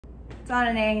on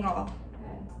an angle.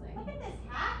 Look at this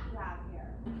hat you have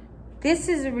here. This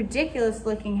is a ridiculous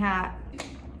looking hat.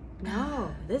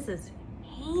 No, this is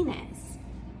heinous.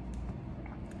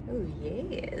 Oh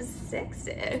yeah,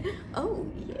 sexy. Oh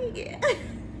yeah.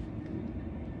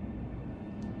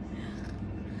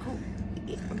 Oh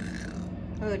yeah.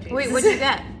 Oh, geez. Wait, what'd you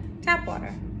get? Tap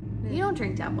water. You don't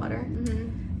drink tap water.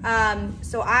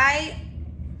 So I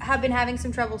have been having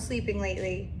some trouble sleeping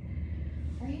lately.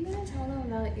 Are you gonna tell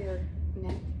them about your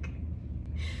neck?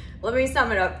 Let me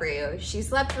sum it up for you. She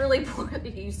slept really poorly.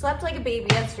 You slept like a baby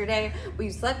yesterday, but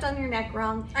you slept on your neck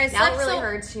wrong. Now it really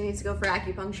hurts. She needs to go for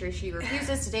acupuncture. She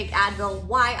refuses to take Advil.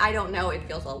 Why? I don't know. It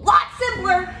feels a lot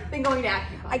simpler than going to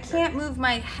acupuncture. I can't move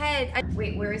my head.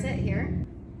 Wait, where is it? Here?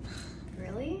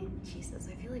 Really? Jesus,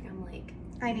 I feel like I'm like...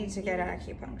 I need to get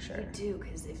acupuncture. You do,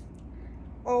 because if...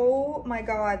 Oh my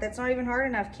God, that's not even hard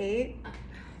enough, Kate.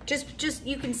 Just,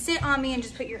 you can sit on me and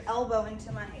just put your elbow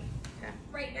into my,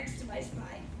 right next to my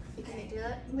spine. Can you do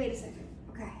that? Wait a second.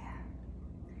 Okay.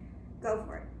 Go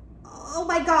for it. Oh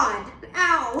my God.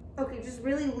 Ow. Okay, just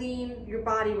really lean your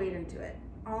body weight into it.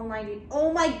 All 90.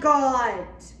 Oh my God.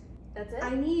 That's it?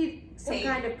 I need some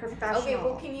kind of professional. Okay,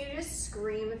 well, can you just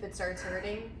scream if it starts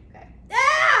hurting? Okay.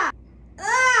 Ah!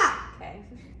 Ah! Okay.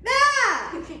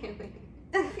 Ah! Okay,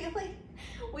 I feel like...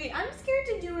 Wait, I'm scared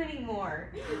to do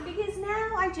anymore because now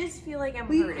I just feel like I'm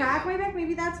Will you hurting. crack my back?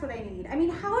 Maybe that's what I need. I mean,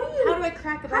 how do I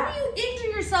crack a back? How do you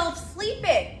injure yourself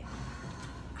sleeping?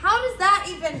 How does that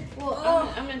even?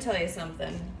 Well, I'm gonna tell you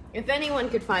something. If anyone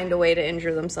could find a way to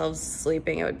injure themselves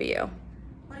sleeping, it would be you.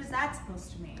 What is that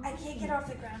supposed to mean? I can't get off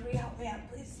the ground. Will you help me out,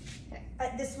 please?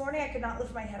 This morning I could not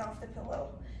lift my head off the pillow.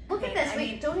 Look at this.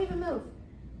 Wait, don't even move.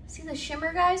 See the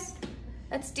shimmer, guys?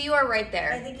 That's Dior right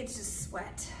there. I think it's just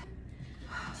sweat.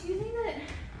 Do you think that?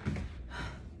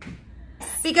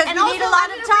 Because we need a lot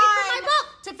of time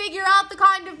to figure out the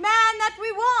kind of man that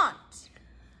we want.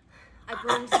 I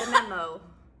burned the memo.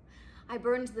 I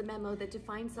burned the memo that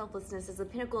defined selflessness as the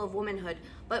pinnacle of womanhood.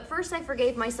 But first I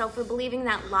forgave myself for believing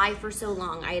that lie for so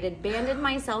long. I had abandoned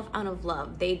myself out of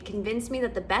love. They'd convinced me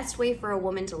that the best way for a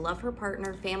woman to love her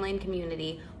partner, family, and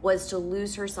community was to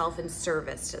lose herself in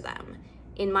service to them.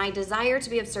 In my desire to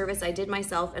be of service, I did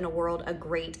myself and a world a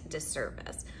great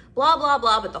disservice. Blah, blah,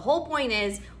 blah, but the whole point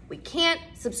is we can't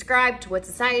subscribe to what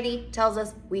society tells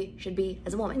us we should be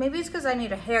as a woman. Maybe it's because I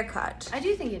need a haircut. I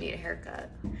do think you need a haircut.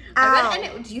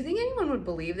 Ow. Do you think anyone would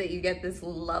believe that you get this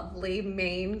lovely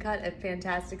mane cut at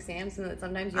Fantastic Sam's and that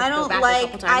sometimes you have to go back a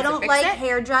couple times I don't to fix like it?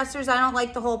 hairdressers. I don't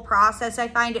like the whole process. I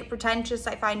find it pretentious.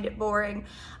 I find it boring.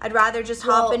 I'd rather just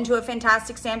hop into a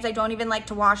Fantastic Sam's. I don't even like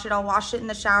to wash it. I'll wash it in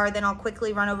the shower, then I'll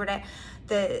quickly run over to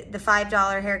the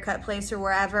 $5 haircut place or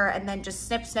wherever, and then just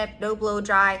snip, no blow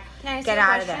dry, get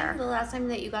out of there. The last time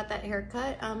that you got that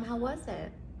haircut, how was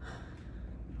it?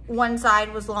 One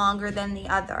side was longer than the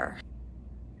other.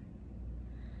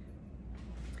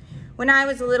 When I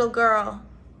was a little girl,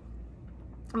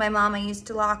 my mama used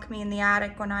to lock me in the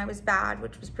attic when I was bad,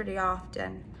 which was pretty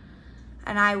often.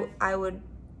 And I would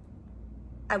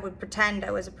pretend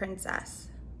I was a princess.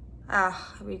 I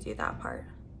redo that part.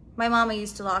 My mama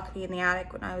used to lock me in the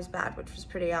attic when I was bad, which was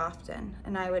pretty often.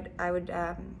 And I would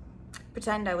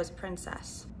pretend I was a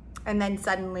princess. And then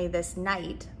suddenly this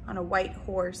knight on a white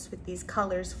horse with these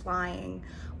colors flying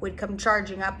would come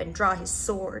charging up and draw his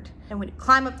sword and would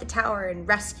climb up the tower and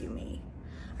rescue me.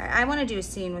 All right, I want to do a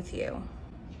scene with you.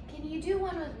 Can you do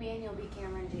one with me and you'll be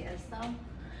Cameron Diaz though?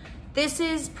 This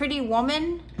is Pretty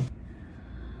Woman.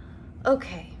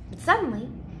 Okay, suddenly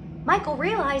Michael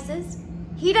realizes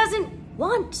he doesn't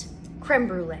want creme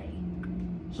brulee.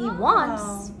 He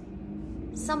wants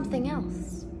something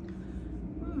else.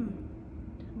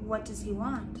 What does he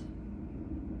want?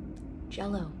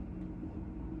 Jell-O.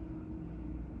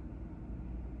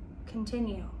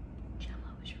 Continue.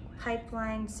 Jell-O is your question.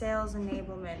 Pipeline sales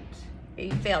enablement.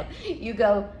 You failed. You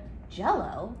go,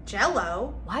 Jell-O?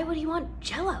 Jell-O? Why would he want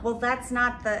Jell-O? Well, that's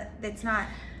not the, it's not.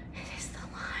 It is the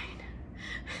line.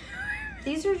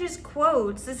 These are just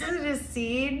quotes. This isn't a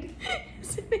scene.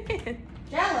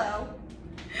 Jell-O?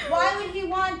 Why would he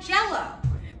want Jell-O?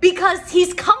 Because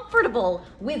he's comfortable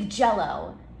with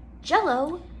Jell-O.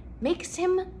 Jell-O makes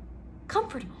him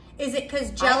comfortable. Is it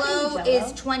because Jell-O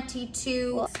is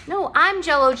 22? Well, no, I'm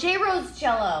Jell-O. J-Ro's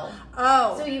Jell-O.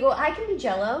 Oh. So you go, I can be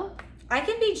Jell-O. I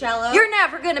can be Jell-O. You're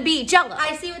never gonna be Jell-O.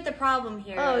 I see what the problem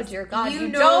here is. Oh dear God, you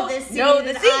know the scene, know the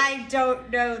and scene. I don't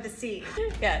know the scene.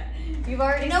 Yeah, you've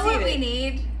already You know seen what we it.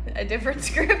 need? A different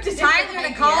script. Tyler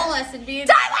to call us and be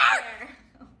Tyler!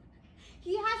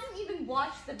 He hasn't even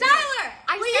watched the video. Tyler,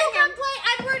 I will you come play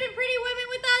Edward and Pretty Women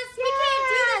with us? We can't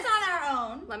do this on our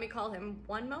own. Let me call him.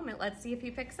 One moment. Let's see if he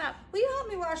picks up. Will you help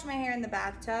me wash my hair in the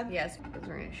bathtub? Yes, because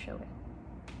we're gonna show it.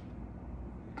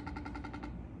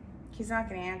 He's not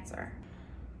gonna answer.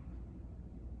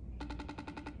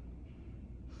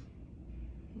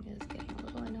 It's getting a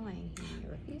little annoying. He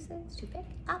refuses to pick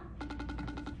up.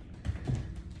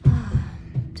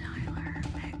 Tyler,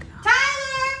 pick up.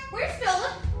 Tyler! Where's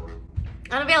Philip?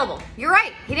 Unavailable. You're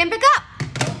right. He didn't pick up.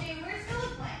 Where's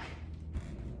Philip went?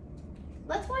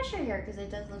 Let's wash your hair because it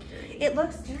does look dirty. It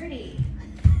looks dirty.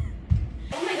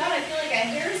 Oh my god, I feel like a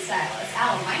hairstylist.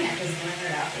 Ow, my neck is gonna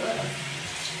hurt after this.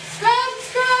 Scrub,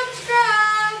 scrub,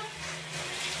 scrub!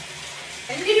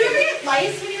 Did you ever get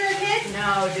lice when you were a kid?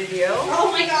 No, did you?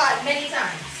 Oh my god, many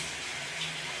times.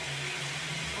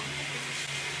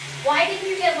 Why did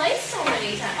you get lice so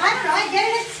many times? I don't know, I get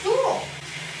it at school.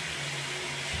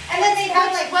 And then they'd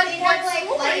have like lice checks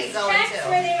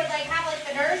where they would like have like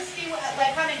the nurse do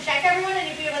like come and check everyone,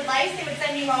 and if you had lice, they would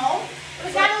send you home.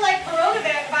 It was kind of like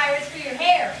coronavirus for your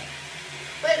hair.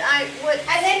 But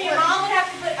and then your mom would have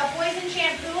to put a poison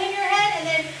shampoo in your head and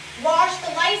then wash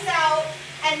the lice out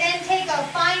and then take a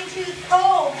fine-tooth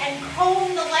comb and comb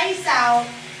the lice out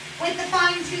with the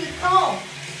fine-tooth comb.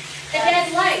 The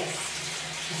dead lice.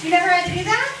 You never had to do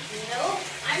that? Nope.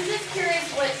 I'm just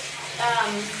curious what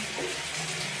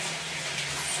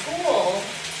school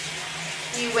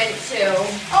you went to.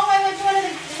 Oh, I went to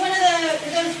one of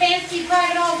those fancy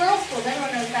private all-girls schools.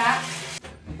 Everyone knows that.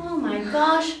 Oh my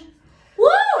gosh. Woo!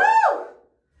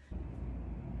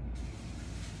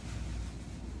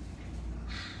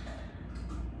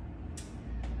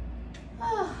 Oh,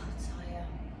 I'll tell you.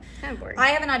 I'm bored. I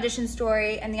have an audition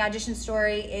story, and the audition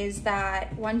story is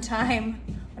that one time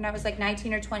when I was like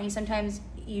 19 or 20, sometimes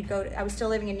you'd go to, I was still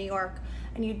living in New York,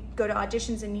 and you'd go to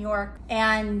auditions in New York,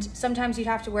 and sometimes you'd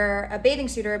have to wear a bathing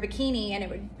suit or a bikini, and it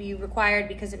would be required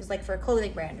because it was like for a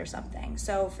clothing brand or something.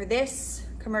 So for this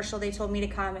commercial, they told me to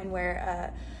come and wear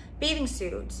a bathing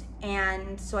suit,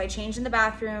 and so I changed in the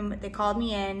bathroom. They called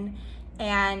me in,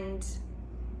 and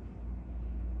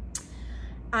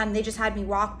they just had me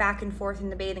walk back and forth in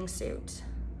the bathing suit,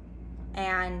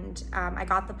 and I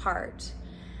got the part.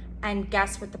 And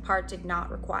guess what the part did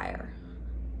not require?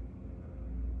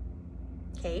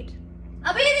 Kate?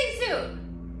 A bathing suit!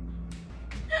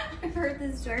 I've heard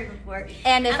this story before.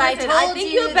 And if I told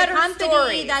you a better the company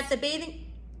story that the bathing...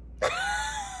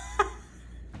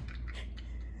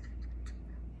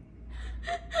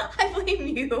 I blame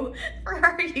you for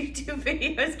our YouTube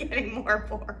videos getting more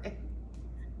boring.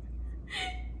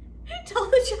 Tell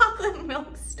the chocolate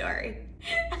milk story.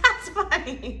 That's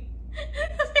funny.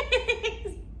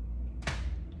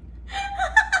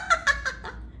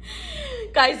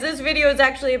 Guys, this video is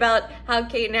actually about how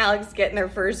Kate and Alex get in their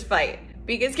first fight.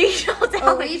 Because Kate tells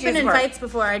Alex we've been in fights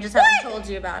before. I just haven't told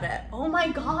you about it. Oh my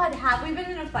god, have we been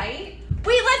in a fight?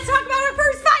 Wait, let's talk about our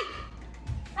first fight!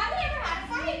 Have we ever had a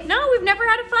fight? No, we've never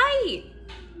had a fight.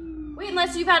 Wait,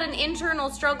 unless you've had an internal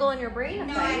struggle in your brain.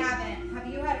 No, I haven't. Have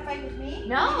you had a fight with me?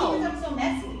 No. Because I'm so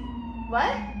messy.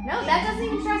 What? No, that doesn't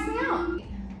even stress me out.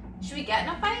 Should we get in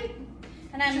a fight?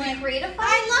 And I'm Should like, we create a fight?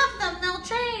 I love them. They'll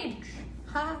change.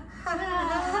 Ha, ha, ha,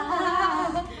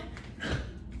 ha.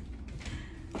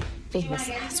 Famous Do you want to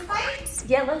get last into a fight? words.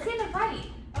 Yeah, let's get in a fight.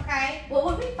 Okay. What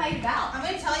would we fight about? I'm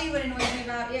going to tell you what annoys me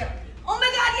about you. Oh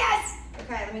my god, yes!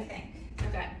 Okay, let me think.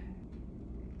 Okay.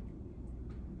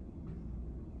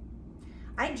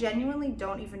 I genuinely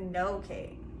don't even know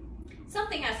Kate.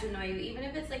 Something has to annoy you, even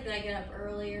if it's like that I get up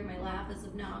early or my laugh is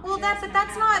obnoxious. Well,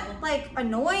 that's not like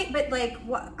annoying, but like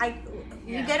what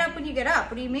you get up when you get up.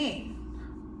 What do you mean?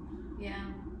 Yeah.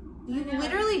 You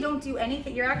literally don't do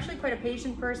anything. You're actually quite a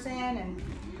patient person, and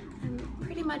I'm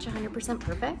pretty much 100%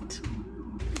 perfect.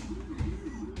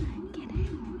 Get it?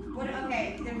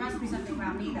 Okay, there must be something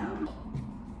about me though.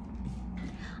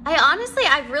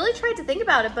 I've really tried to think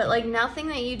about it, but like nothing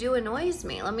that you do annoys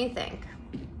me. Let me think.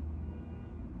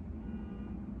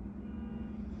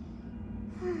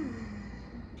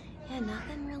 Yeah,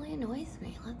 nothing really annoys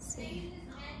me. Let's see.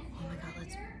 Oh my god,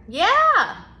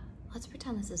 let's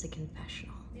pretend this is a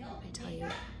confessional. I tell you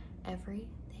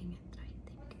everything that I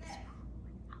think is wrong with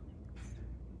Alex.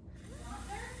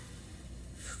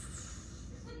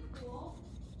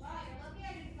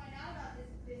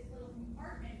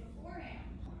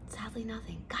 Sadly,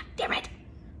 nothing. God damn it!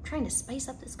 I'm trying to spice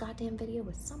up this goddamn video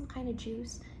with some kind of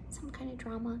juice, some kind of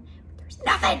drama, but there's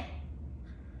nothing!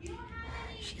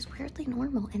 She's weirdly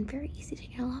normal and very easy to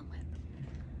get along with.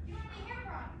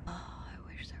 Oh, I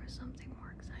wish there was something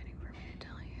more exciting for me to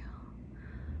tell you.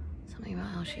 Something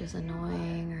about how she was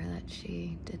annoying or that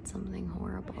she did something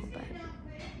horrible, but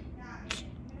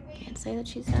can't say that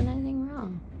she's done anything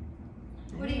wrong.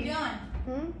 What are you doing?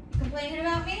 Complaining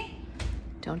about me?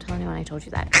 Don't tell anyone I told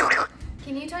you that.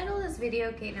 Can you title this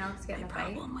video Kate and Alex Get in a Fight?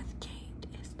 My problem with Kate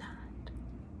is that...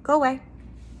 Go away.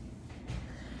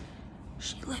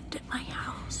 She lived at my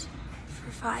house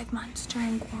for 5 months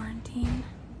during quarantine.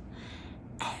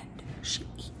 And she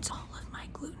eats all of my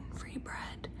gluten-free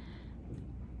bread.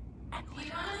 And Do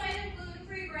you want to fight a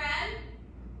gluten-free bread?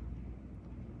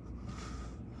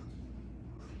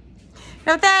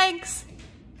 No thanks.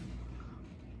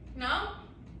 No?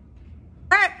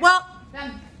 All right, well,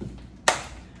 Done.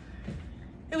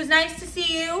 it was nice to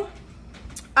see you.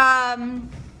 Ow,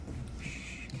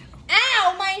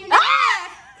 my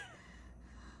neck!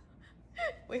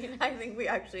 Wait, I think we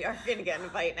actually are gonna get in a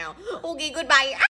fight now. Okay, goodbye.